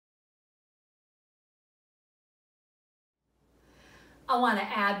I want to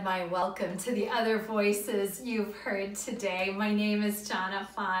add my welcome to the other voices you've heard today. My name is Jonna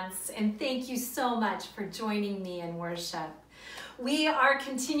Fantz, and thank you so much for joining me in worship. We are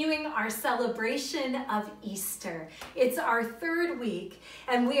continuing our celebration of Easter. It's our third week,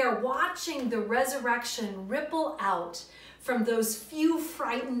 and we are watching the resurrection ripple out from those few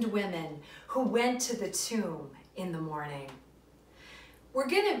frightened women who went to the tomb in the morning. We're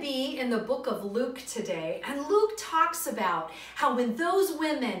going to be in the book of Luke today, and Luke talks about how when those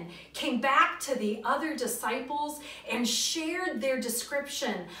women came back to the other disciples and shared their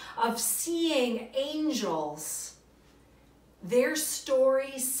description of seeing angels, their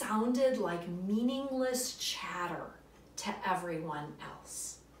story sounded like meaningless chatter to everyone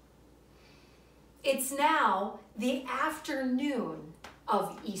else. It's now the afternoon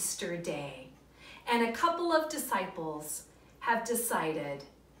of Easter Day, and a couple of disciples have decided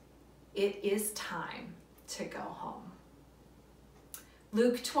it is time to go home.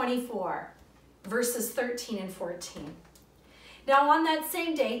 Luke 24, verses 13 and 14. Now on that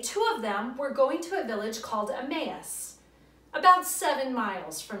same day, two of them were going to a village called Emmaus, about 7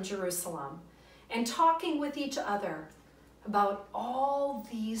 miles from Jerusalem, and talking with each other about all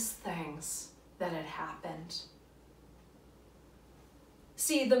these things that had happened.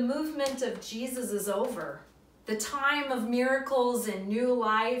 See, the movement of Jesus is over. The time of miracles and new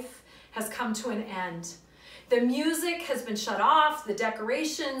life has come to an end. The music has been shut off, the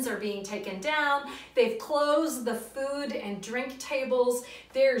decorations are being taken down, they've closed the food and drink tables.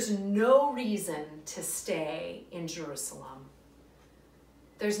 There's no reason to stay in Jerusalem.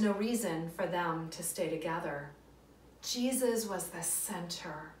 There's no reason for them to stay together. Jesus was the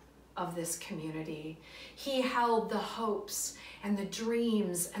center of this community. He held the hopes and the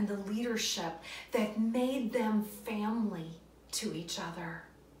dreams and the leadership that made them family to each other.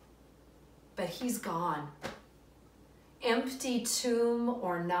 But he's gone. Empty tomb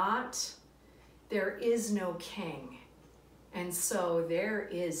or not, there is no king, and so there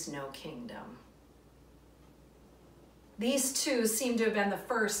is no kingdom. These two seem to have been the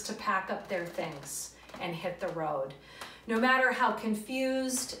first to pack up their things and hit the road. No matter how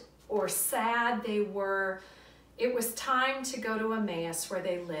confused or sad they were, it was time to go to Emmaus where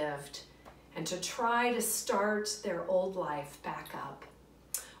they lived and to try to start their old life back up.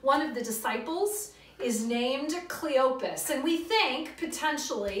 One of the disciples is named Cleopas, and we think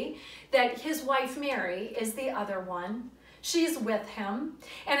potentially that his wife Mary is the other one. She's with him,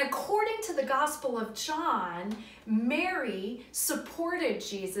 and according to the Gospel of John, Mary supported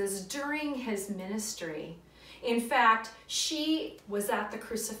Jesus during his ministry. In fact, she was at the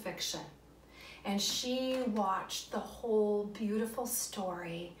crucifixion, and she watched the whole beautiful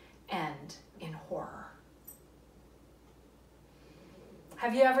story end in horror.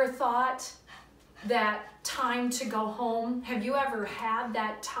 Have you ever thought that time to go home? Have you ever had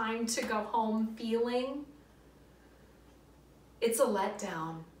that time to go home feeling? It's a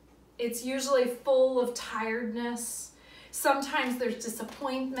letdown. It's usually full of tiredness. Sometimes there's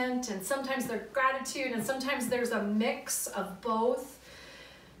disappointment, and sometimes there's gratitude, and sometimes there's a mix of both.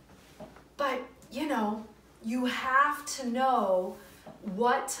 But, you know, you have to know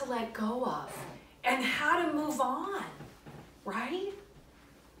what to let go of and how to move on, right?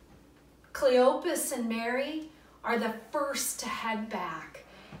 Cleopas and Mary are the first to head back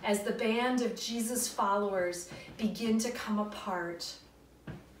as the band of Jesus' followers begin to come apart.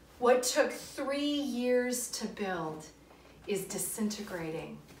 What took 3 years to build is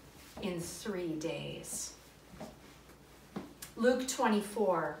disintegrating in 3 days. Luke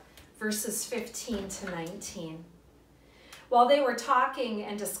 24, verses 15 to 19. While they were talking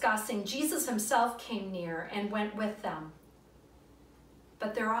and discussing, Jesus himself came near and went with them.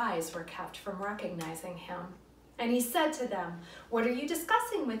 But their eyes were kept from recognizing him. And he said to them, "What are you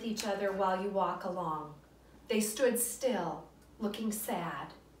discussing with each other while you walk along?" They stood still, looking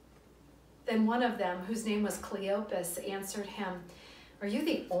sad. Then one of them, whose name was Cleopas, answered him, "Are you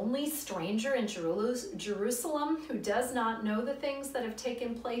the only stranger in Jerusalem who does not know the things that have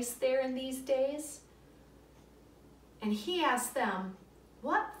taken place there in these days?" And he asked them,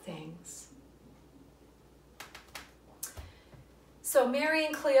 "What things?" So Mary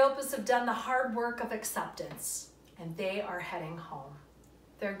and Cleopas have done the hard work of acceptance, and they are heading home.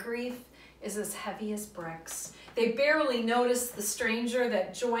 Their grief is as heavy as bricks. They barely notice the stranger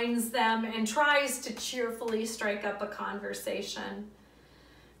that joins them and tries to cheerfully strike up a conversation.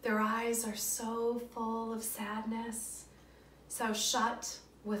 Their eyes are so full of sadness, so shut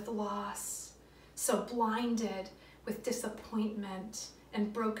with loss, so blinded with disappointment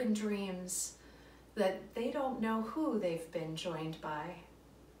and broken dreams that they don't know who they've been joined by.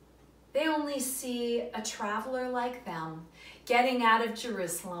 They They only see a traveler like them getting out of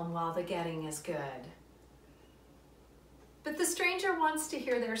Jerusalem while the getting is good. But the stranger wants to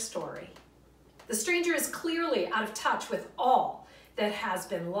hear their story. The stranger is clearly out of touch with all that has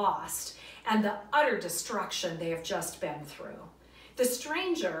been lost and the utter destruction they have just been through. The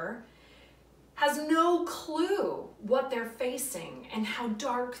stranger has no clue what they're facing and how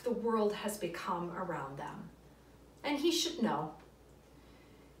dark the world has become around them. And he should know.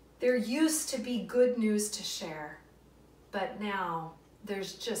 There used to be good news to share, but now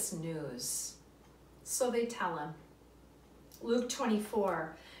there's just news. So they tell him. Luke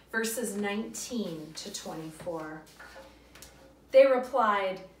 24, verses 19 to 24. They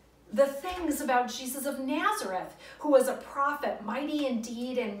replied, "The things about Jesus of Nazareth, who was a prophet, mighty in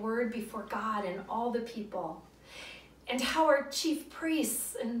deed and word before God and all the people, and how our chief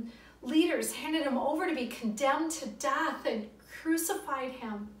priests and leaders handed him over to be condemned to death and crucified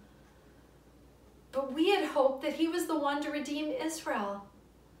him. But we had hoped that he was the one to redeem Israel.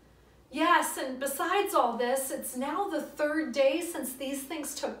 Yes, and besides all this, it's now the third day since these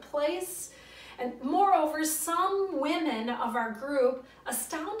things took place. And moreover, some women of our group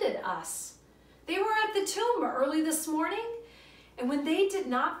astounded us. They were at the tomb early this morning, and when they did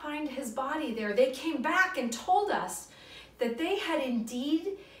not find his body there, they came back and told us that they had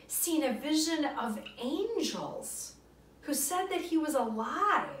indeed seen a vision of angels who said that he was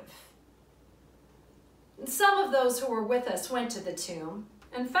alive. And some of those who were with us went to the tomb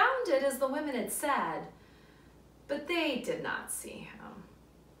and found it as the women had said, but they did not see him."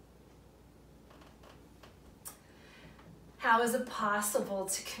 How is it possible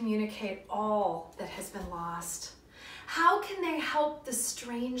to communicate all that has been lost? How can they help the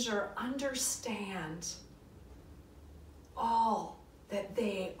stranger understand all that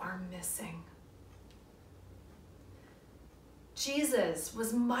they are missing? Jesus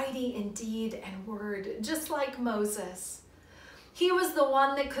was mighty in deed and word, just like Moses. He was the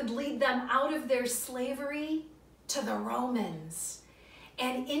one that could lead them out of their slavery to the Romans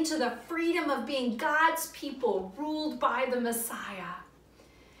and into the freedom of being God's people ruled by the Messiah.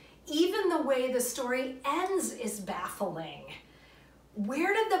 Even the way the story ends is baffling.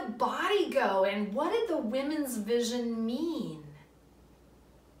 Where did the body go, and what did the women's vision mean?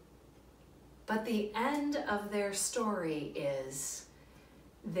 But the end of their story is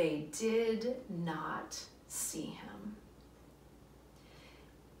they did not see him.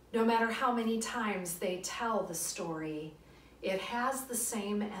 No matter how many times they tell the story, it has the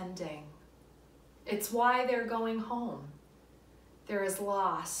same ending. It's why they're going home. There is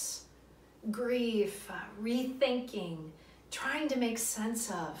loss, grief, rethinking, trying to make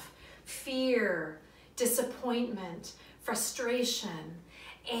sense of, fear, disappointment, frustration,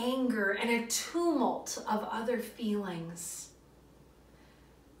 anger, and a tumult of other feelings.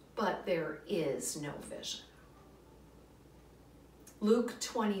 But there is no vision. Luke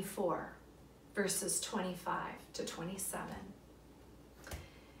 24, verses 25 to 27.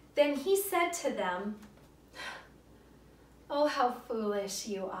 Then he said to them, "Oh, how foolish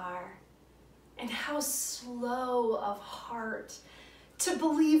you are, and how slow of heart to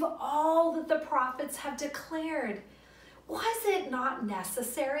believe all that the prophets have declared. Was it not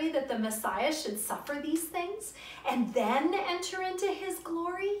necessary that the Messiah should suffer these things and then enter into his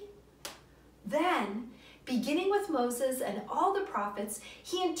glory?" Then, beginning with Moses and all the prophets,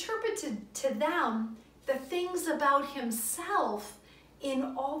 he interpreted to them the things about himself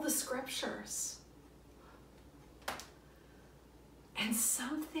in all the scriptures. And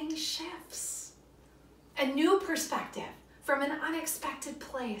something shifts. A new perspective from an unexpected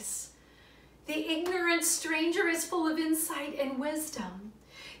place. The ignorant stranger is full of insight and wisdom.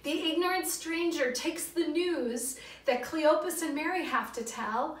 The ignorant stranger takes the news that Cleopas and Mary have to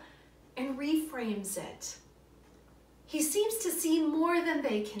tell and reframes it. He seems to see more than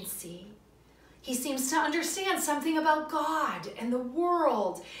they can see. He seems to understand something about God and the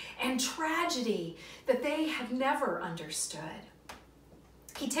world and tragedy that they have never understood.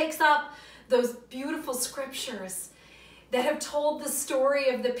 He takes up those beautiful scriptures that have told the story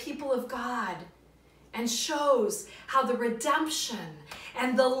of the people of God and shows how the redemption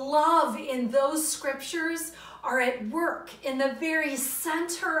and the love in those scriptures are at work in the very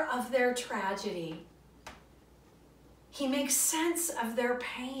center of their tragedy. He makes sense of their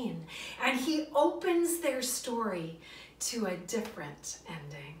pain, and he opens their story to a different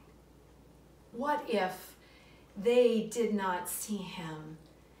ending. What if they did not see him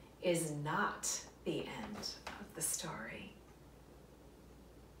is not the end of the story?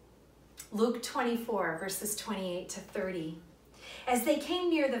 Luke 24, verses 28 to 30. As they came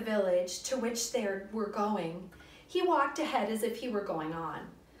near the village to which they were going, he walked ahead as if he were going on.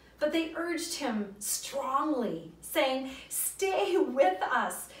 But they urged him strongly, saying, "Stay with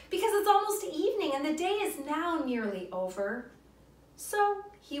us, because it's almost evening and the day is now nearly over." So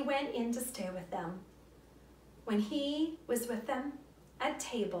he went in to stay with them. When he was with them at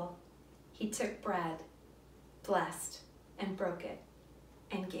table, he took bread, blessed, and broke it,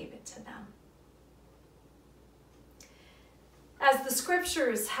 and gave it to them. As the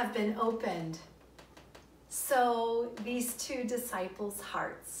scriptures have been opened, so these two disciples'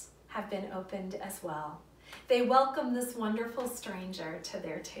 hearts have been opened as well. They welcome this wonderful stranger to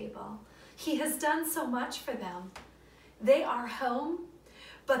their table. He has done so much for them. They are home,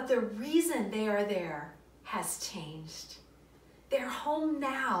 but the reason they are there has changed. They're home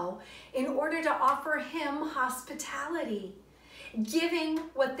now in order to offer him hospitality, giving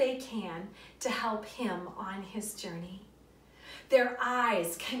what they can to help him on his journey. Their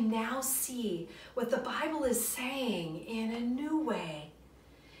eyes can now see what the Bible is saying in a new way,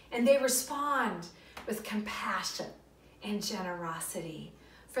 and they respond with compassion and generosity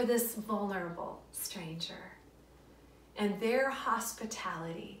for this vulnerable stranger. And their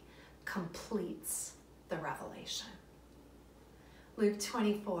hospitality completes the revelation. Luke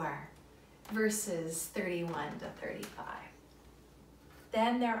 24, verses 31 to 35.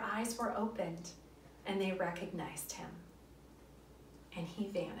 Then their eyes were opened, and they recognized him, and he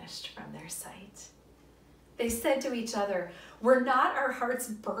vanished from their sight. They said to each other, "Were not our hearts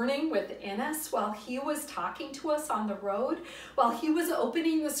burning within us while he was talking to us on the road, while he was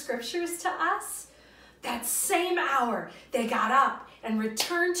opening the scriptures to us?" That same hour, they got up and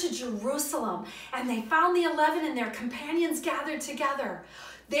returned to Jerusalem, and they found the 11 and their companions gathered together.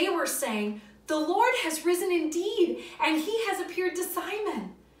 They were saying, "The Lord has risen indeed, and he has appeared to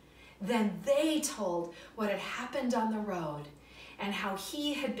Simon." Then they told what had happened on the road and how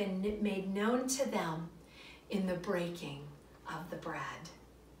he had been made known to them in the breaking of the bread.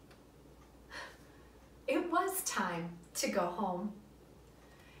 It was time to go home.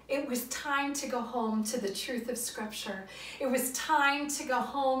 It was time to go home to the truth of Scripture. It was time to go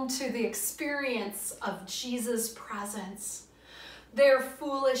home to the experience of Jesus' presence. Their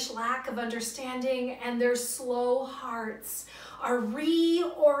foolish lack of understanding and their slow hearts are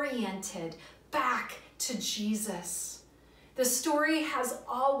reoriented back to Jesus. The story has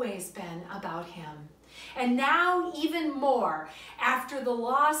always been about him. And now even more, after the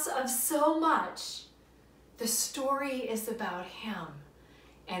loss of so much, the story is about him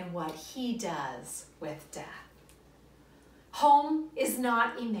and what he does with death. Home is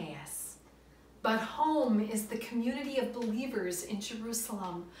not Emmaus, but home is the community of believers in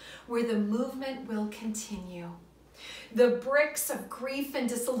Jerusalem where the movement will continue. The bricks of grief and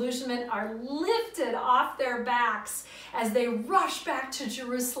disillusionment are lifted off their backs as they rush back to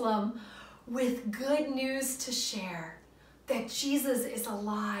Jerusalem with good news to share, that Jesus is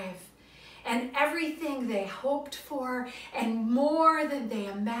alive, and everything they hoped for and more than they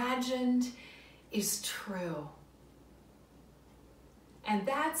imagined is true. And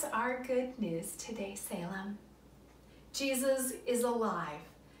that's our good news today, Salem. Jesus is alive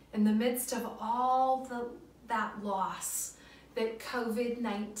in the midst of all that loss that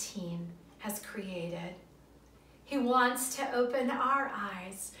COVID-19 has created. He wants to open our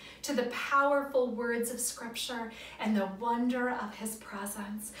eyes to the powerful words of Scripture and the wonder of his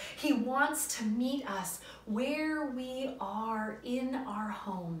presence. He wants to meet us where we are in our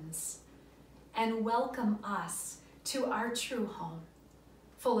homes and welcome us to our true home,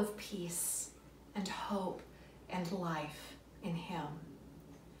 full of peace and hope and life in him.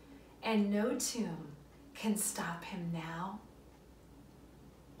 And no tomb can stop him now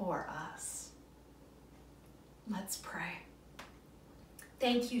or us. Let's pray.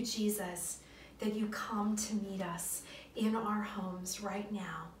 Thank you, Jesus, that you come to meet us in our homes right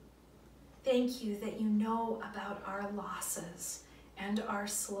now. Thank you that you know about our losses and our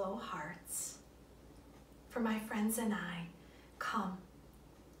slow hearts. For my friends and I, come,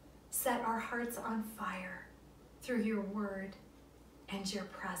 set our hearts on fire through your word and your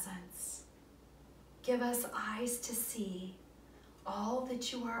presence. Give us eyes to see all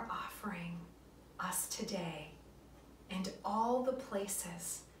that you are offering us today and all the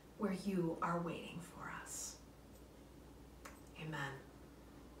places where you are waiting for us. Amen.